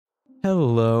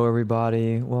Hello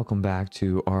everybody, welcome back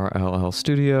to RLL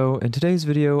Studio. In today's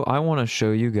video, I want to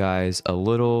show you guys a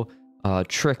little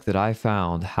trick that I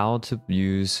found how to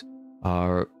use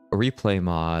a replay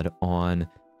mod on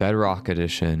Bedrock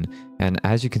Edition. And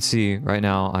as you can see right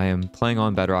now, I am playing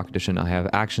on Bedrock Edition. I have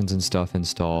actions and stuff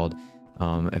installed.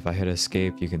 If I hit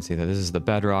escape, you can see that this is the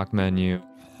Bedrock menu.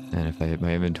 And if I hit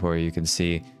my inventory, you can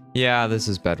see, yeah, this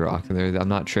is Bedrock. I'm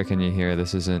not tricking you here.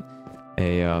 This isn't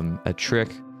a trick.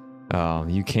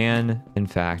 You can, in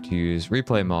fact, use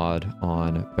replay mod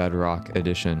on Bedrock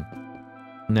Edition.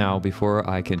 Now, before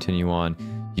I continue on,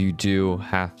 you do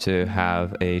have to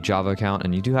have a Java account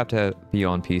and you do have to be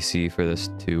on PC for this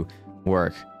to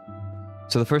work.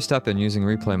 So the first step in using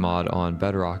replay mod on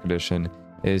Bedrock Edition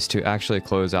is to actually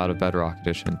close out of Bedrock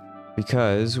Edition,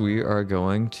 because we are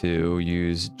going to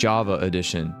use Java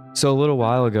Edition. So a little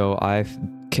while ago, I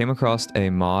came across a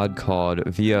mod called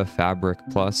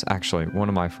ViaFabricPlus. Actually, one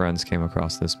of my friends came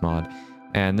across this mod,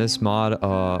 and this mod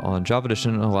on Java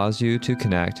Edition allows you to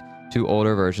connect to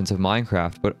older versions of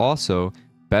Minecraft, but also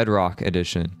Bedrock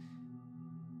Edition.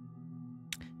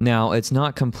 Now, it's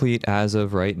not complete as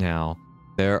of right now.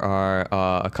 There are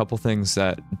a couple things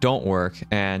that don't work,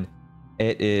 and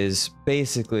it is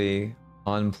basically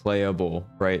unplayable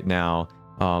right now,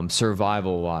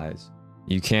 survival-wise.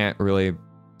 You can't really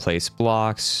place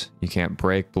blocks, you can't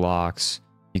break blocks,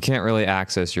 you can't really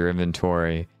access your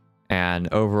inventory,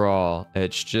 and overall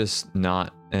it's just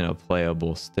not in a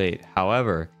playable state.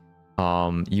 However,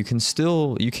 you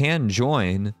can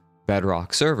join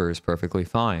Bedrock servers perfectly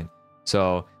fine.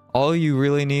 So all you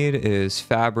really need is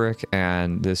Fabric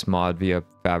and this mod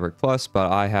ViaFabricPlus,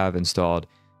 but I have installed,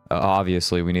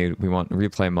 obviously we want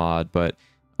replay mod, but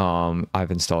I've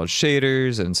installed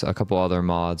shaders and a couple other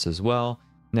mods as well.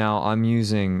 Now, I'm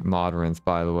using Modrinth,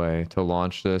 by the way, to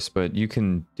launch this, but you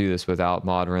can do this without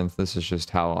Modrinth. This is just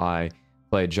how I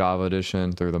play Java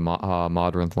Edition through the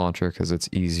Modrinth launcher, because it's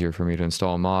easier for me to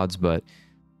install mods. But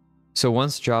so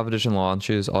once Java Edition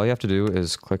launches, all you have to do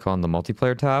is click on the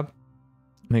multiplayer tab.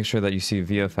 Make sure that you see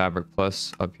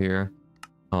ViaFabricPlus up here.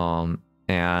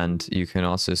 And you can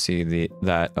also see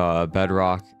that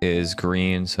Bedrock is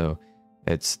green, so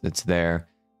it's there.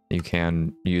 You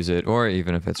can use it, or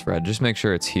even if it's red, just make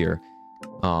sure it's here,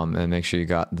 and make sure you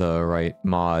got the right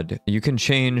mod. You can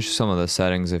change some of the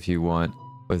settings if you want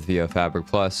with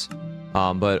ViaFabricPlus,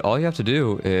 but all you have to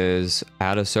do is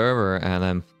add a server and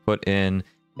then put in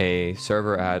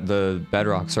the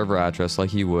Bedrock server address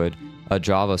like you would a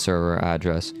Java server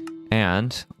address.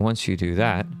 And once you do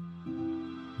that,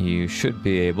 you should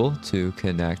be able to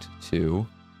connect to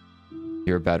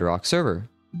your Bedrock server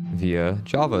via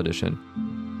Java Edition.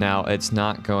 Now, it's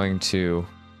not going to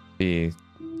be,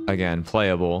 again,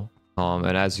 playable,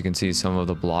 and as you can see, some of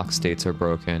the block states are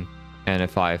broken, and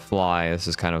if I fly, this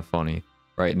is kind of funny.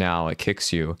 Right now, it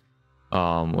kicks you,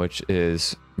 which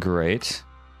is great,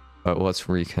 but let's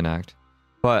reconnect.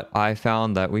 But I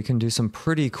found that we can do some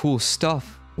pretty cool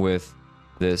stuff with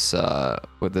this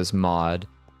mod,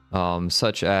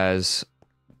 such as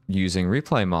using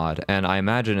replay mod, and I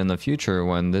imagine in the future,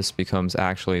 when this becomes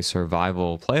actually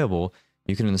survival playable,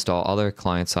 you can install other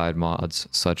client-side mods,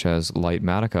 such as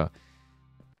Lightmatica.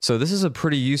 So this is a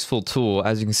pretty useful tool.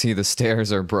 As you can see, the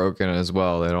stairs are broken as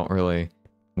well. They don't really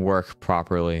work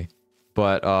properly.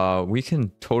 But we can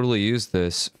totally use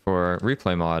this for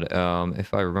replay mod.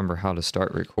 If I remember how to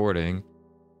start recording.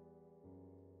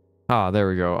 Ah, there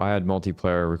we go. I had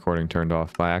multiplayer recording turned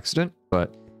off by accident.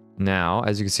 But now,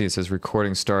 as you can see, it says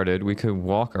recording started. We could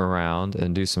walk around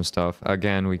and do some stuff.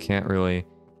 Again, we can't really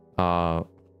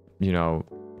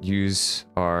use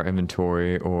our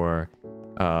inventory or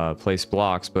place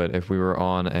blocks, but if we were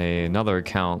on another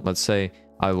account, let's say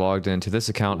I logged into this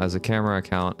account as a camera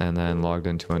account and then logged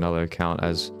into another account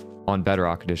as on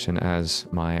Bedrock Edition as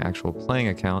my actual playing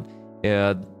account,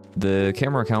 the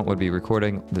camera account would be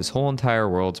recording this whole entire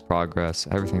world's progress,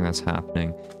 everything that's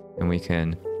happening, and we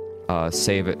can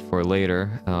save it for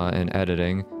later in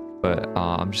editing. But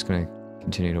I'm just going to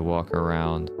continue to walk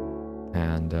around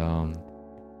and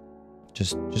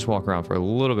just walk around for a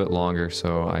little bit longer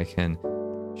so I can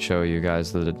show you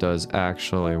guys that it does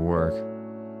actually work.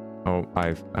 Oh,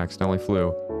 I've accidentally flew.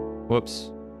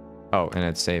 Whoops. Oh, and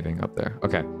it's saving up there.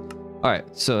 Okay.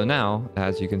 Alright, so now,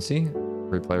 as you can see,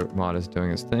 replay mod is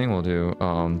doing its thing. We'll do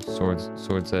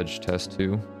Sword's Edge test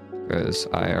 2, because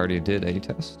I already did a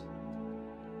test.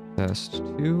 Test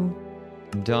 2.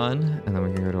 Done. And then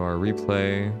we can go to our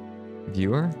replay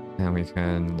viewer, and we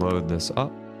can load this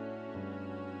up.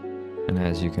 And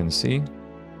as you can see,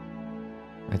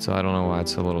 I don't know why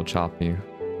it's a little choppy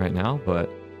right now, but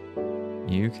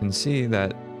you can see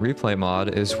that replay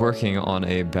mod is working on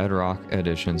a Bedrock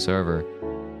edition server,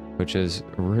 which is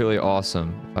really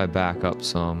awesome. If I back up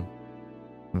some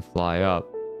and fly up,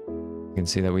 you can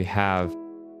see that we have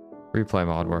replay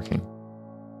mod working.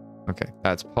 Okay,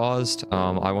 that's paused.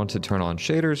 I want to turn on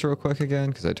shaders real quick again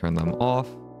because I turned them off.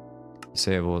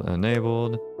 Disabled,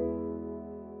 enabled,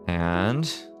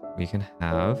 and we can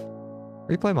have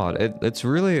replay mod. It's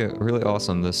really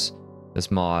awesome, this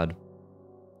mod,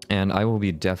 and I will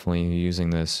be definitely using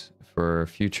this for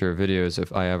future videos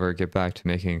if I ever get back to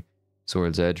making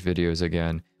Sword's Edge videos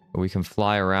again. We can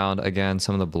fly around again.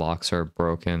 Some of the blocks are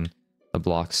broken, the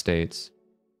block states,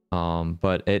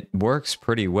 but it works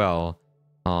pretty well.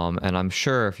 And I'm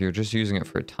sure if you're just using it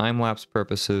for time-lapse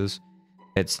purposes,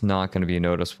 it's not going to be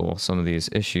noticeable, some of these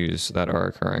issues that are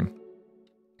occurring,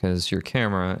 because your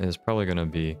camera is probably going to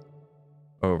be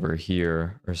over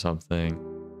here or something,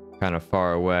 kind of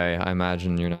far away. I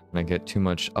imagine you're not going to get too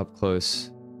much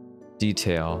up-close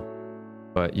detail,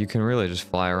 but you can really just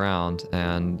fly around,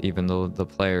 and even though the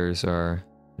players are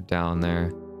down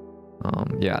there,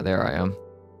 yeah, there I am,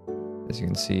 as you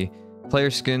can see.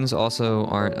 Player skins also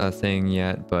aren't a thing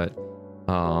yet, but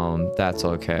that's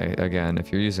okay. Again,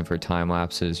 if you're using for time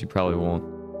lapses, you probably won't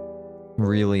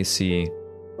really see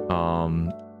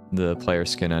the player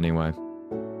skin anyway.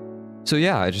 So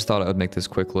yeah, I just thought I would make this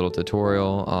quick little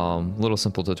tutorial, little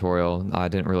simple tutorial. I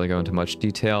didn't really go into much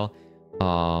detail,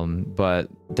 but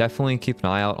definitely keep an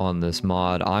eye out on this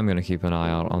mod. I'm going to keep an eye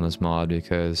out on this mod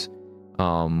because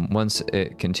once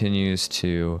it continues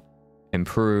to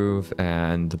improve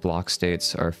and the block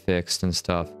states are fixed and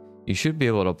stuff, you should be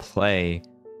able to play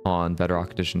on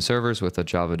Bedrock Edition servers with a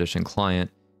Java Edition client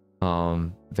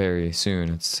very soon.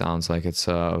 It sounds like it's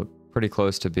pretty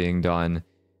close to being done.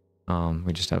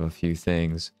 We just have a few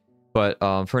things, but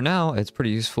for now it's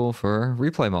pretty useful for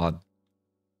replay mod.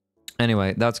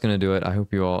 Anyway, that's gonna do it. I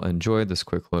hope you all enjoyed this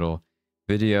quick little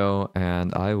video,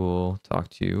 and I will talk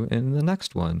to you in the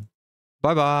next one.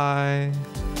 Bye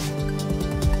bye.